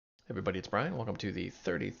Everybody, it's Brian. Welcome to the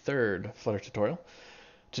 33rd Flutter tutorial.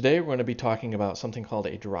 Today we're going to be talking about something called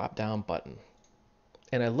a drop-down button.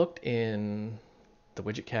 And I looked in the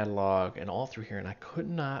widget catalog and all through here and I could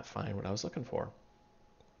not find what I was looking for.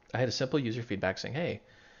 I had a simple user feedback saying, hey,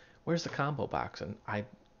 where's the combo box? And I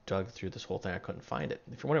dug through this whole thing. I couldn't find it.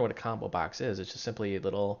 If you're wondering what a combo box is, it's just simply a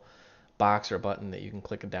little box or button that you can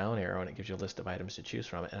click a down arrow and it gives you a list of items to choose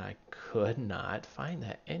from. And I could not find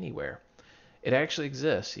that anywhere. It actually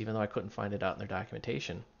exists, even though I couldn't find it out in their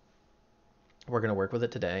documentation. We're going to work with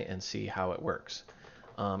it today and see how it works.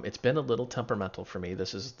 It's been a little temperamental for me.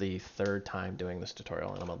 This is the third time doing this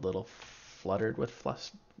tutorial, and I'm a little flustered with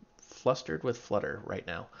Flutter right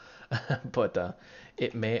now. But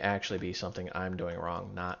it may actually be something I'm doing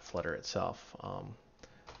wrong, not Flutter itself.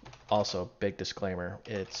 Also, big disclaimer,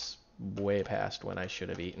 it's way past when I should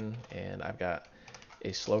have eaten, and I've got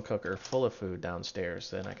a slow cooker full of food downstairs.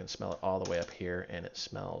 Then I can smell it all the way up here, and it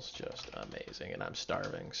smells just amazing, and I'm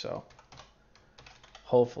starving. So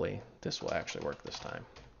hopefully this will actually work this time.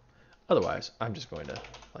 Otherwise, I'm just going to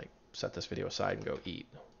set this video aside and go eat.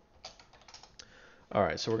 All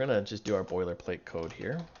right, so we're gonna just do our boilerplate code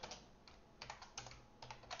here.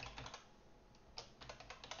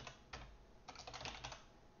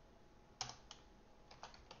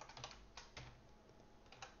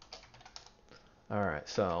 All right,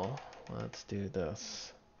 so let's do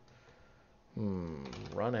this.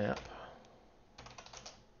 Run app.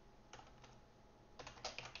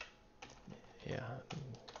 Yeah,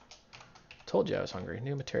 told you I was hungry.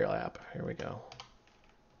 New material app. Here we go.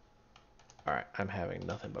 All right, I'm having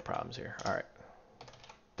nothing but problems here. All right,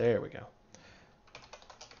 there we go.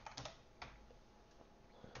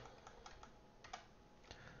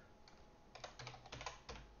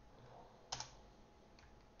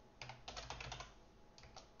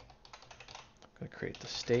 I'm going to create the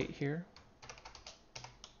state here.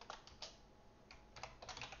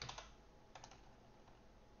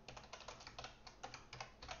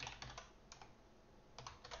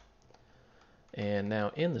 And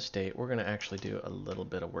now in the state, we're going to actually do a little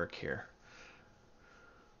bit of work here.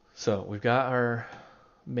 So we've got our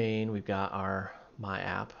main, we've got our my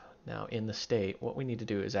app. Now in the state, what we need to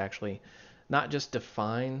do is actually not just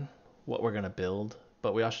define what we're going to build,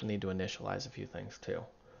 but we also need to initialize a few things too.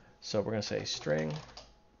 So we're going to say string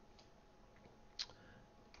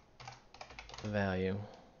value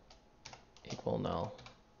equal null.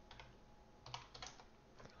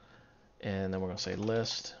 And then we're going to say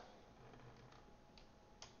list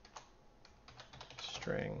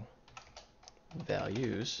string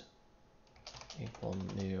values equal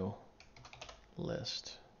new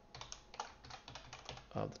list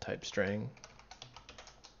of the type string.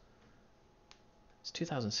 It's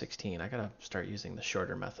 2016. I gotta start using the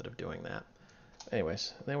shorter method of doing that.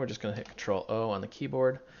 Anyways, then we're just gonna hit Control O on the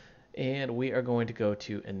keyboard, and we are going to go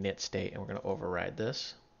to init state, and we're gonna override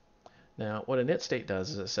this. Now, what init state does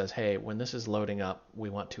is it says, hey, when this is loading up, we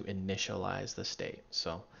want to initialize the state.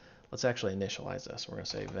 So let's actually initialize this. We're gonna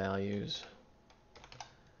say values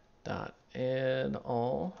dot add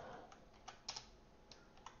all,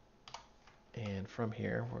 and from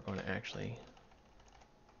here we're going to actually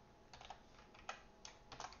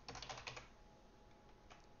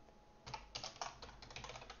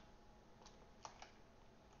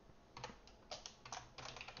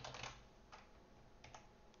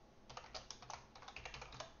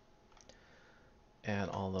add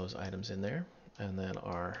all those items in there, and then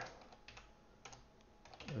our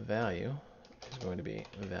value is going to be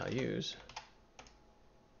values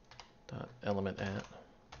dot element at,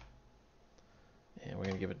 and we're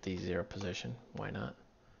going to give it the 0 position. Why not?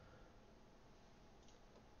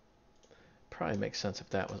 Probably makes sense if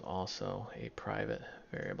that was also a private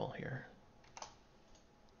variable here.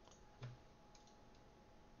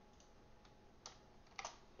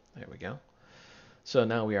 There we go. So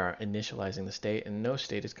now we are initializing the state, and no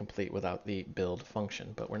state is complete without the build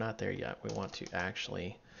function, but we're not there yet. We want to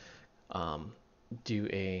actually do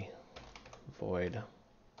a void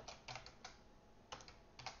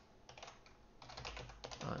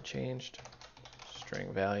unchanged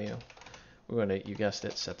string value. We're going to, you guessed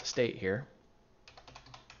it, set the state here.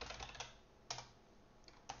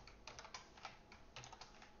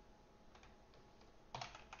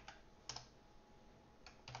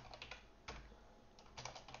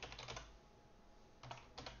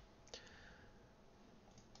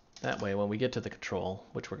 That way, when we get to the control,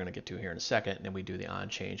 which we're going to get to here in a second, and then we do the on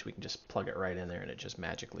change, we can just plug it right in there and it just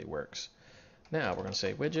magically works. Now we're going to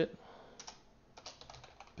say widget,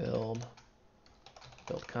 build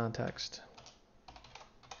context,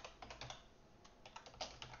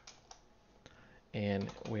 and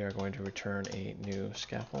we are going to return a new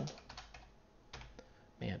scaffold.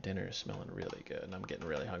 Man, dinner is smelling really good, and I'm getting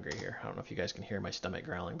really hungry here. I don't know if you guys can hear my stomach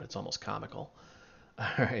growling, but it's almost comical.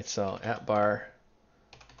 All right, so at bar,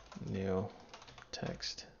 new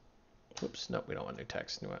text. Whoops, nope, we don't want new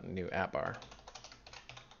text. We want new at bar.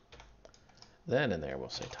 Then in there, we'll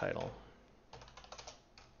say title.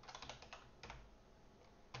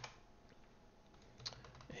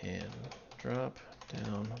 And drop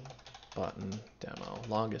down button demo.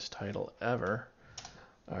 Longest title ever.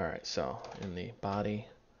 All right, so in the body,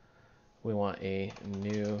 we want a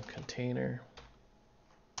new container.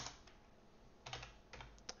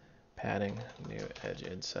 Padding, new edge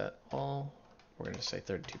inset all. We're going to say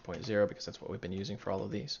 32.0 because that's what we've been using for all of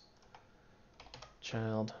these.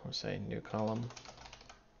 Child, we'll say new column.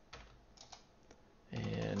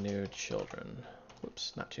 And new children.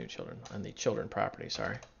 Whoops, not new children. On the children property,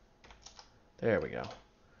 sorry. There we go.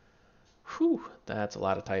 Whew, that's a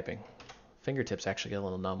lot of typing. Fingertips actually get a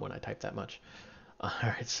little numb when I type that much. All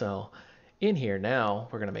right, so in here now,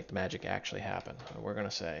 we're going to make the magic actually happen. We're going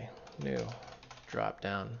to say new drop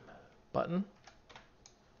down button.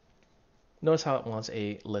 Notice how it wants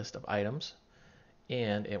a list of items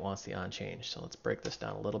and it wants the on change. So let's break this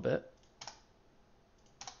down a little bit.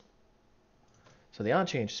 So the on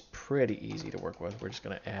change is pretty easy to work with. We're just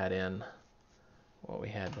going to add in what we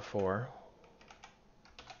had before.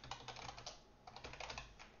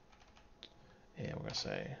 And we're going to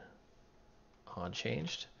say on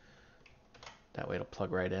changed. That way it'll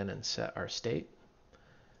plug right in and set our state.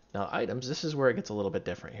 Now items, this is where it gets a little bit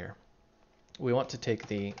different here. We want to take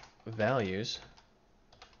the values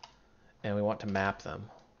and we want to map them.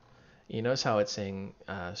 You notice how it's saying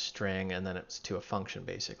string and then it's to a function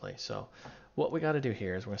basically. So what we got to do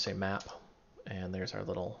here is we're going to say map, and there's our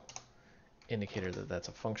little indicator that that's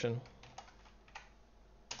a function.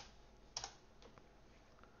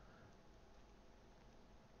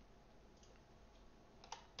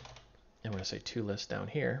 And we're going to say toList down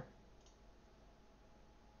here.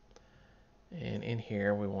 And in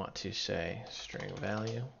here we want to say string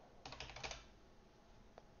value.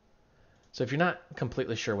 So if you're not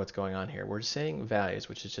completely sure what's going on here, we're saying values,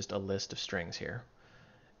 which is just a list of strings here.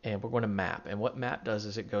 And we're going to map. And what map does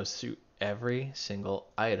is it goes through every single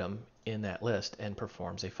item in that list and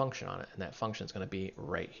performs a function on it. And that function is going to be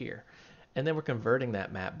right here. And then we're converting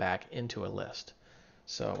that map back into a list.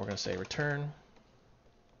 So we're going to say return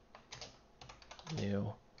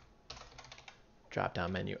new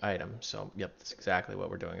drop-down menu item. So yep, that's exactly what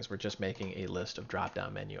we're doing, is we're just making a list of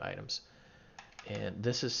drop-down menu items. And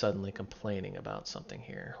this is suddenly complaining about something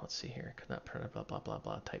here. Let's see here. Could not print blah, blah, blah,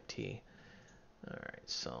 blah, type T. All right,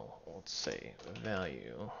 so let's say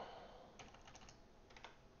value.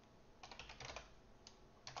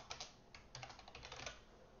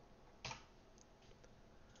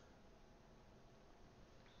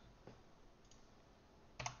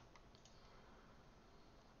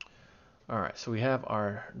 All right, so we have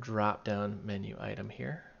our drop-down menu item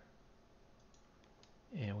here.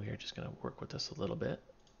 And we are just going to work with this a little bit.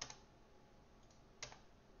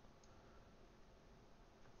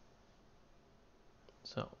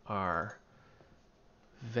 So our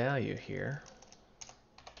value here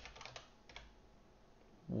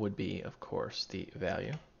would be, of course, the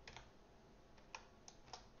value.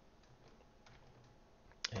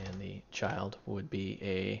 And the child would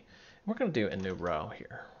be we're going to do a new row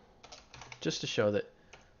here, just to show that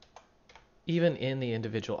even in the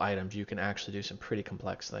individual items, you can actually do some pretty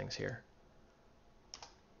complex things here.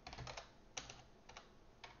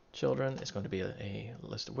 Children is going to be a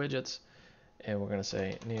list of widgets, and we're going to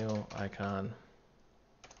say new icon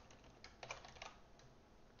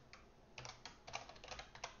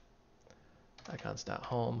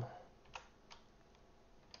icons.home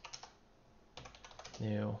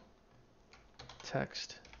new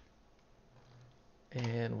text,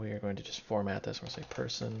 and we are going to just format this. We'll say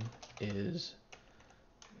person is,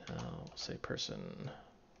 we'll say person,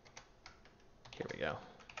 here we go,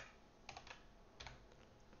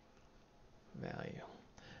 value.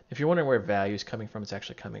 If you're wondering where value is coming from, it's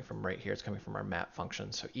actually coming from right here. It's coming from our map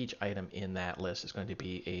function. So each item in that list is going to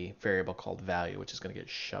be a variable called value, which is going to get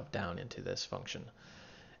shoved down into this function.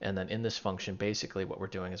 And then in this function, basically what we're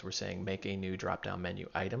doing is we're saying make a new drop-down menu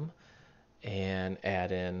item and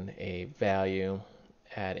add in a value,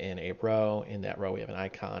 add in a row. In that row we have an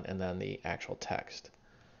icon and then the actual text.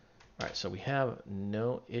 All right, so we have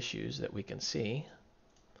no issues that we can see.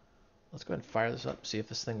 Let's go ahead and fire this up, see if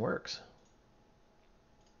this thing works.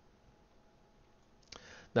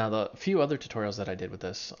 Now the few other tutorials that I did with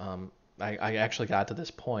this, I actually got to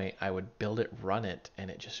this point. I would build it, run it,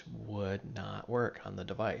 and it just would not work on the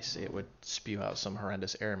device. It would spew out some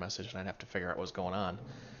horrendous error message, and I'd have to figure out what was going on.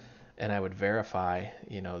 And I would verify,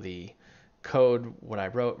 the code, what I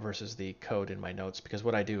wrote versus the code in my notes, because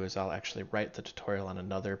what I do is I'll actually write the tutorial on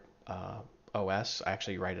another OS. I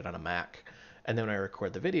actually write it on a Mac. And then when I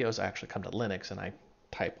record the videos, I actually come to Linux and I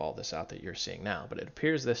type all this out that you're seeing now. But it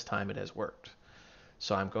appears this time it has worked.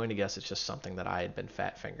 So I'm going to guess it's just something that I had been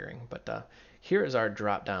fat fingering. But here is our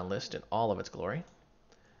drop-down list in all of its glory.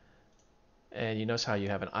 And you notice how you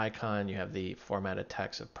have an icon, you have the formatted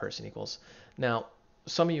text of person equals. Now,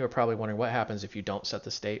 some of you are probably wondering what happens if you don't set the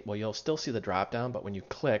state. Well, you'll still see the drop-down, but when you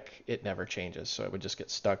click, it never changes. So it would just get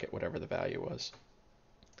stuck at whatever the value was.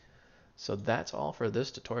 So that's all for this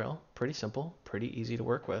tutorial. Pretty simple, pretty easy to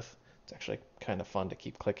work with. It's actually kind of fun to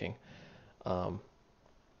keep clicking.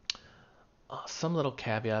 Some little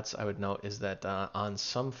caveats I would note is that on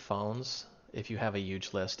some phones, if you have a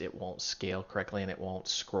huge list, it won't scale correctly and it won't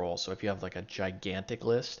scroll. So if you have like a gigantic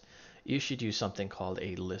list, you should use something called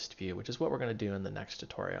a list view, which is what we're going to do in the next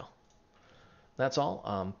tutorial. That's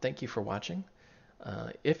all. Thank you for watching.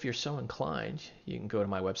 If you're so inclined, you can go to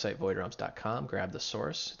my website, voidrumps.com, grab the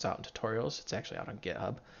source. It's out in tutorials. It's actually out on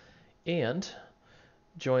GitHub. And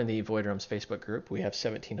join the Voidrums Facebook group. We have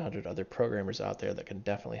 1,700 other programmers out there that can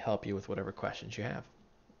definitely help you with whatever questions you have.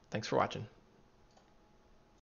 Thanks for watching.